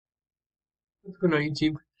What's going on,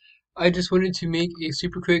 YouTube? I just wanted to make a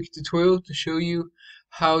super quick tutorial to show you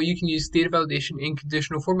how you can use data validation in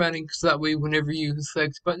conditional formatting, so that way whenever you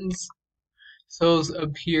select buttons, cells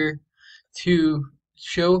appear to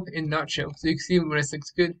show and not show. So you can see when I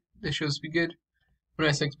select good, this shows to be good. When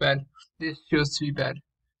I select bad, this shows to be bad.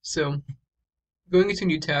 So going into a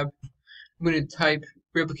new tab, I'm going to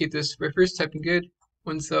replicate this by first typing good,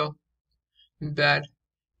 one cell, and bad,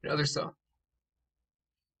 another cell.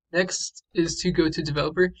 Next is to go to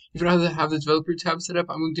developer. If you don't have the developer tab set up,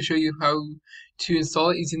 I'm going to show you how to install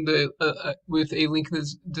it using with a link in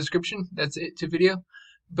the description. That's it to video.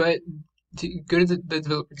 But to go to the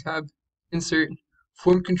developer tab, insert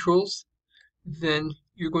form controls, then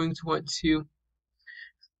you're going to want to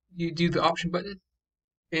do the option button,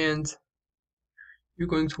 and you're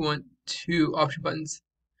going to want two option buttons.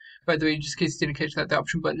 By the way, just in case you didn't catch that, the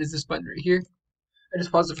option button is this button right here. I just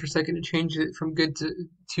paused it for a second to change it from good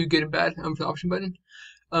to good and bad for the option button.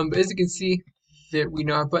 But as you can see, that we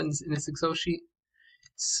now have buttons in this Excel sheet.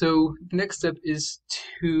 So the next step is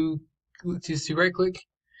to right click,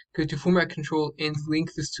 go to format control, and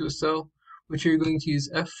link this to a cell, which you're going to use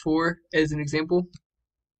F4 as an example.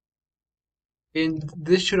 And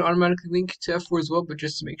this should automatically link to F4 as well, but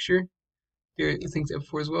just to make sure, it links to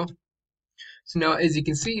F4 as well. So now, as you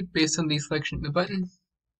can see, based on the selection of the button,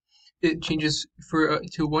 it changes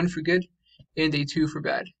to 1 for good and a 2 for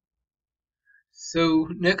bad. So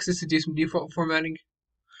next is to do some default formatting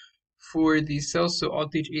for these cells. So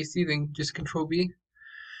Alt-H-AC, then just Control-B.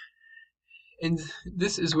 And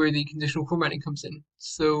this is where the conditional formatting comes in.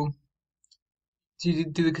 So to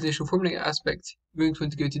do the conditional formatting aspect, you're going to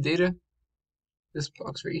want to go to Data, this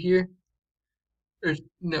box right here. Or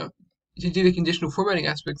no, to do the conditional formatting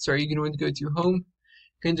aspect, sorry, you're going to want to go to Home,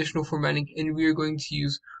 Conditional Formatting, and we are going to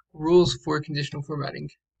use rules for conditional formatting.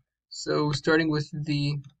 So starting with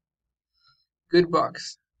the good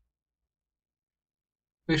box,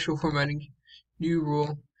 conditional formatting, new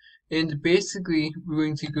rule, and basically we're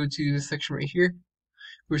going to go to the section right here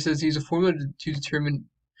where it says use a formula to determine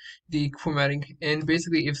the formatting, and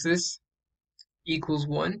basically if this equals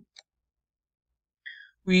 1,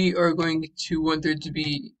 we are going to want there to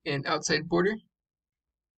be an outside border.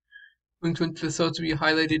 We're going to want the cell to be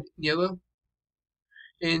highlighted in yellow,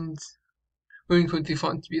 and we're going to want the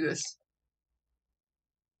font to be this.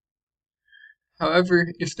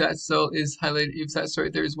 However, if that cell is highlighted, if that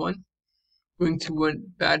right there is 1, we're going to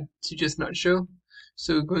want bad to just not show.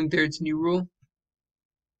 So going there to new rule,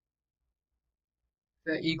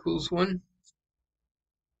 that equals 1.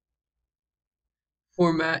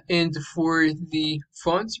 Format, and for the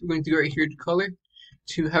fonts, we're going to go right here to color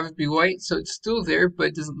to have it be white, so it's still there, but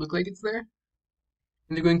it doesn't look like it's there.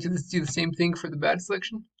 And they're going to do the same thing for the bad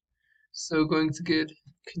selection. So going to get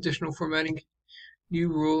conditional formatting, new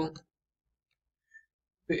rule.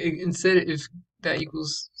 But instead, if that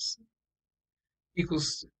equals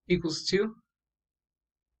 2,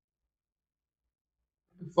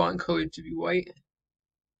 the font color to be white.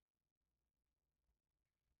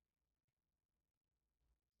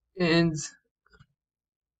 And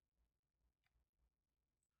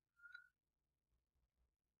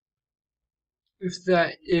if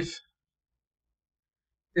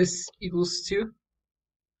this equals 2,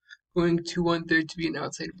 going to want there to be an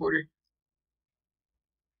outside border.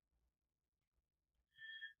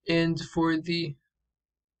 And for the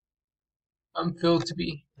fill to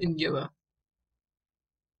be in yellow.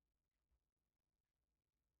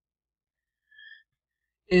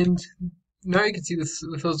 And now you can see the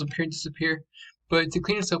fills appear and disappear. But to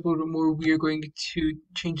clean this up a little bit more, we are going to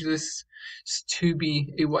change this to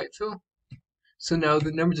be a white fill. So now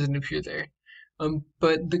the number doesn't appear there.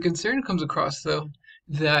 But the concern comes across though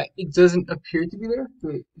that it doesn't appear to be there,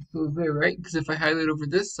 but it's still there, right? Because if I highlight over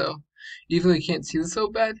this cell, even though you can't see the cell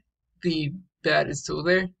bad, the bad is still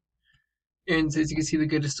there. And as you can see, the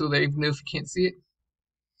good is still there, even though if you can't see it.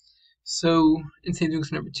 So, and same thing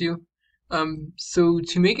with number 2. So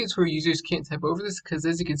to make it so where users can't type over this, because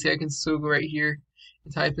as you can see, I can still go right here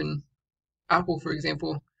and type in Apple, for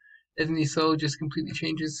example, and then the cell just completely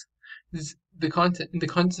changes. The content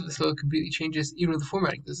of the cell completely changes, even though the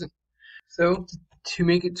formatting doesn't. So to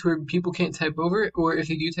make it to where people can't type over it, or if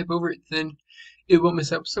they do type over it, then it won't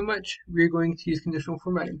mess up so much, we're going to use conditional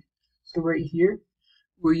formatting. So right here,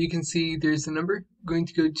 where you can see there's the number, we're going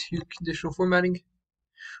to go to conditional formatting,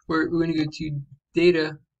 where we're going to go to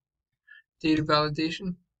data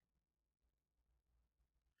validation.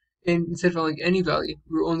 And instead of allowing any value,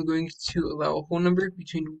 we're only going to allow a whole number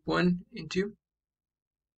between 1 and 2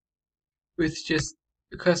 with just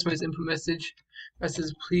a customized input message that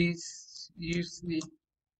says please use the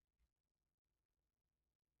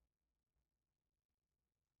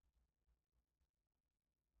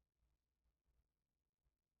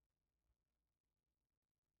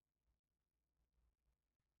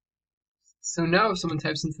So now if someone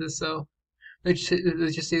types into the cell, let's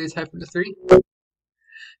just say they type into 3,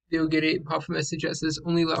 they'll get a pop-up message that says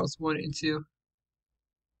only allows 1 and 2.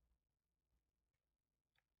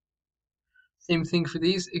 Same thing for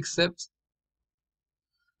these, except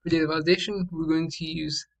for data validation, we're going to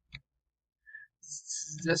use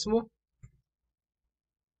decimal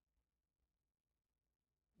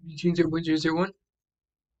between 0.001.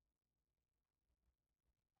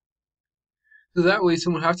 So that way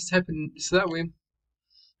someone has to type in, so that way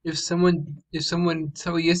if someone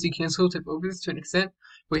tell yes you cancel type over this to an extent,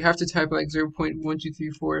 we have to type like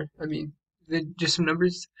 0.1234. I mean, then just some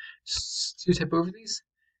numbers to type over these.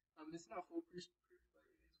 It's not foolproof, but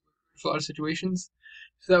it is for a lot of situations.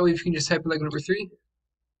 So that way, if you can just type in like number 3,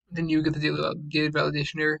 then you get the data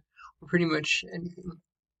validation error or pretty much anything.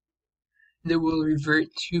 And it will revert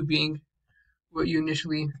to being what you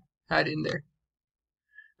initially had in there.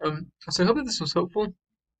 So I hope that this was helpful.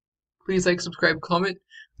 Please like, subscribe, comment.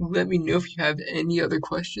 Let me know if you have any other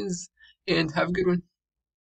questions, and have a good one.